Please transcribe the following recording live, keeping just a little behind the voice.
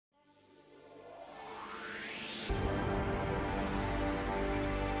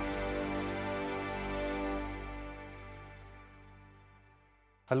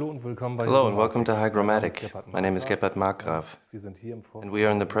Hello and welcome to HygroMatik. My name is Markgraf, and we are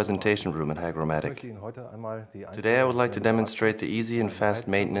in the presentation room at HygroMatik. Today I would like to demonstrate the easy and fast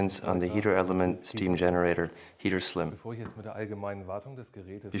maintenance on the heater element steam generator HeaterSlim.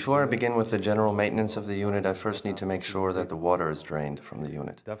 Before I begin with the general maintenance of the unit, I first need to make sure that the water is drained from the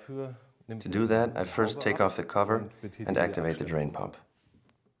unit. To do that, I first take off the cover and activate the drain pump.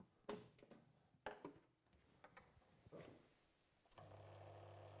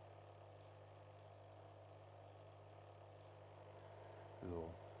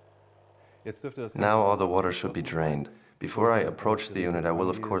 Now all the water should be drained. Before I approach the unit, I will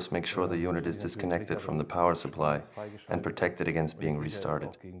of course make sure the unit is disconnected from the power supply and protected against being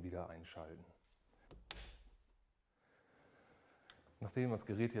restarted.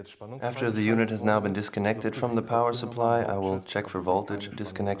 After the unit has now been disconnected from the power supply, I will check for voltage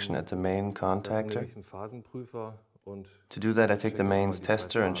disconnection at the main contactor. To do that, I take the mains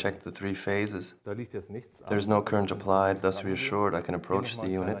tester and check the 3 phases. There is no current applied, thus reassured I can approach the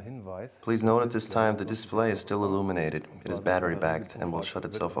unit. Please note at this time the display is still illuminated. It is battery backed and will shut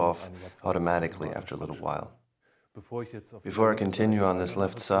itself off automatically after a little while. Before I continue on this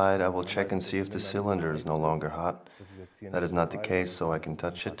left side, I will check and see if the cylinder is no longer hot. That is not the case, so I can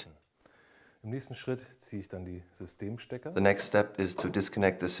touch it. The next step is to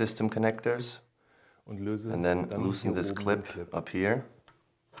disconnect the system connectors and then loosen this clip up here.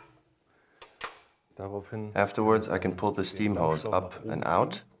 Afterwards, I can pull the steam hose up and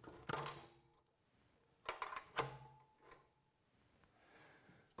out.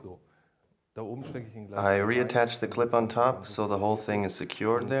 I reattach the clip on top so the whole thing is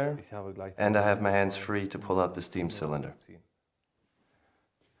secured there, and I have my hands free to pull out the steam cylinder,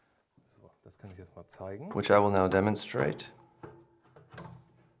 which I will now demonstrate.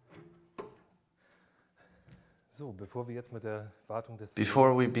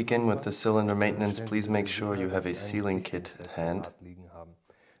 Before we begin with the cylinder maintenance, please make sure you have a sealing kit at hand.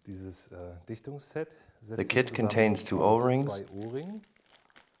 The kit contains 2 O-rings.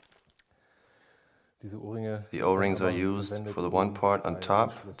 The O-rings are used for the one part on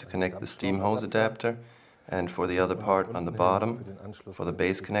top to connect the steam hose adapter and for the other part on the bottom for the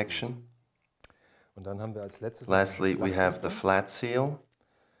base connection. Lastly, we have the flat seal,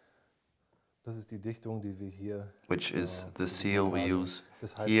 which is the seal we use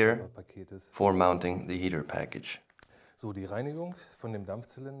here for mounting the heater package.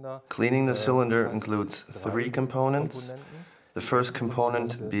 Cleaning the cylinder includes 3 components. The first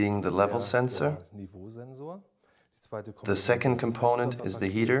component being the level sensor. The second component is the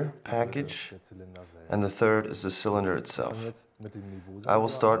heater package, and the third is the cylinder itself. I will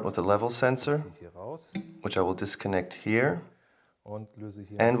start with the level sensor, which I will disconnect here,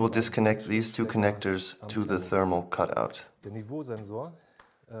 and will disconnect these 2 connectors to the thermal cutout.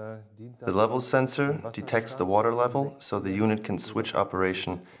 The level sensor detects the water level so the unit can switch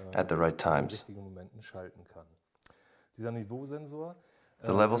operation at the right times.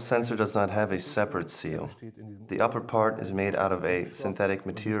 The level sensor does not have a separate seal. The upper part is made out of a synthetic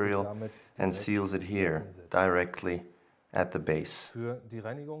material and seals it here, directly at the base. To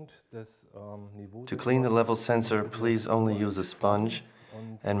clean the level sensor, please only use a sponge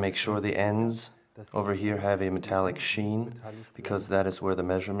and make sure the ends over here have a metallic sheen, because that is where the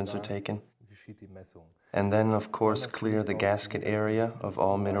measurements are taken. And then, of course, clear the gasket area of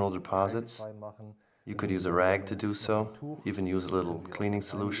all mineral deposits. You could use a rag to do so, even use a little cleaning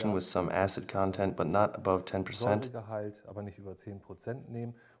solution with some acid content but not above 10%,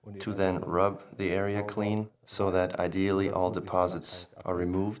 to then rub the area clean so that ideally all deposits are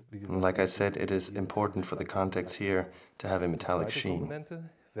removed. And like I said, it is important for the contacts here to have a metallic sheen.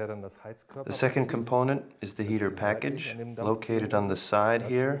 The second component is the heater package, located on the side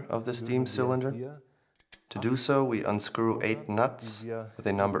here of the steam cylinder. To do so, we unscrew 8 nuts with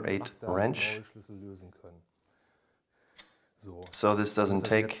a number 8 wrench. So this doesn't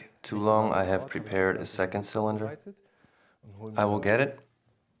take too long. I have prepared a second cylinder. I will get it.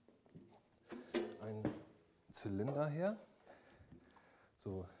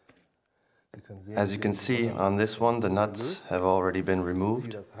 As you can see, on this one the nuts have already been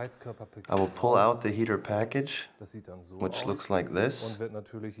removed. I will pull out the heater package, which looks like this,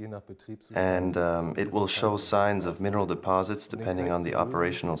 and it will show signs of mineral deposits depending on the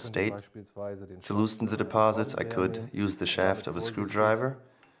operational state. To loosen the deposits, I could use the shaft of a screwdriver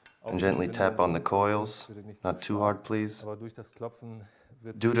and gently tap on the coils, not too hard please.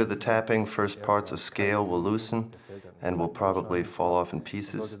 Due to the tapping, first parts of scale will loosen and will probably fall off in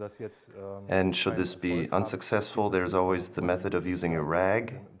pieces. And should this be unsuccessful, there's always the method of using a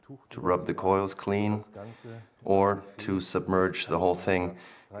rag to rub the coils clean, or to submerge the whole thing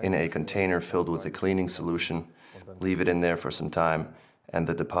in a container filled with a cleaning solution, leave it in there for some time, and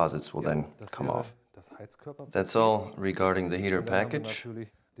the deposits will then come off. That's all regarding the heater package.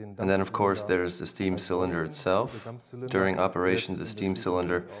 And then, of course, there's the steam cylinder itself. During operation, the steam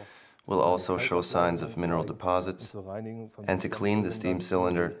cylinder will also show signs of mineral deposits. And to clean the steam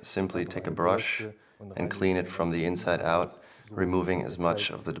cylinder, simply take a brush and clean it from the inside out, removing as much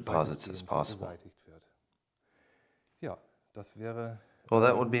of the deposits as possible. Well,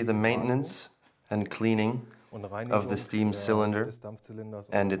 that would be the maintenance and cleaning of the steam cylinder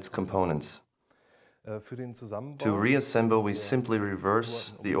and its components. To reassemble, we simply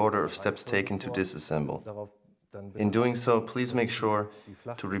reverse the order of steps taken to disassemble. In doing so, please make sure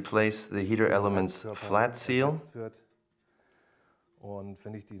to replace the heater element's flat seal.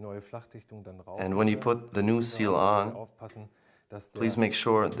 And when you put the new seal on, please make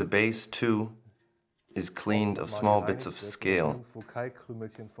sure the base too is cleaned of small bits of scale.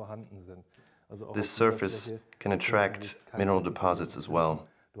 This surface can attract mineral deposits as well.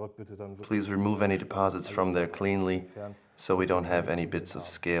 Please remove any deposits from there cleanly, so we don't have any bits of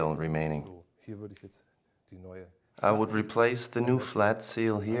scale remaining. I would replace the new flat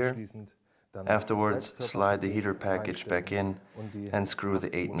seal here. Afterwards, slide the heater package back in and screw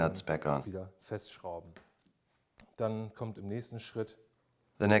the 8 nuts back on.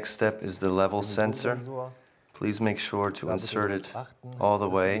 The next step is the level sensor. Please make sure to insert it all the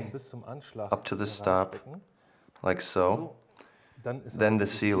way up to the stop, like so. Then the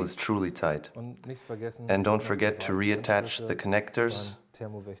seal is truly tight. And don't forget to reattach the connectors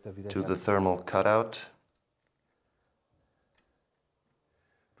to the thermal cutout.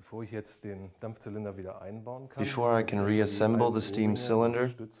 Before I can reassemble the steam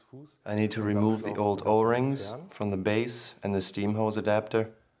cylinder, I need to remove the old O-rings from the base and the steam hose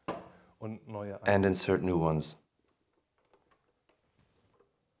adapter and insert new ones.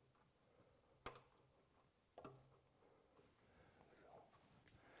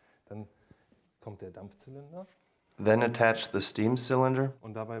 Then attach the steam cylinder,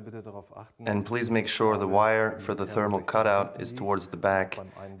 and please make sure the wire for the thermal cutout is towards the back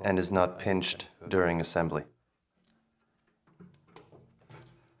and is not pinched during assembly.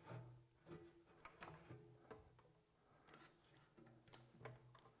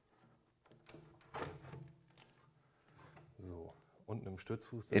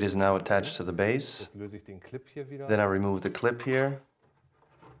 It is now attached to the base. Then I remove the clip here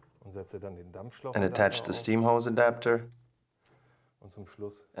and attach the steam hose adapter,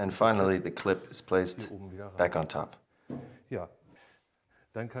 and finally the clip is placed back on top.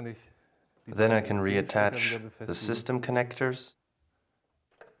 Then I can reattach the system connectors,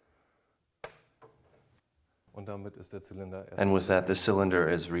 and with that the cylinder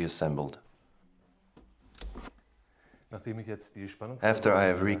is reassembled. After I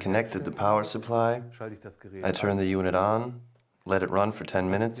have reconnected the power supply, I turn the unit on, let it run for 10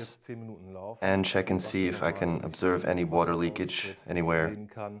 minutes, and check and see if I can observe any water leakage anywhere.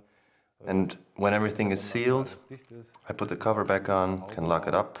 And when everything is sealed, I put the cover back on, can lock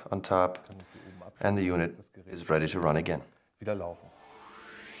it up on top, and the unit is ready to run again.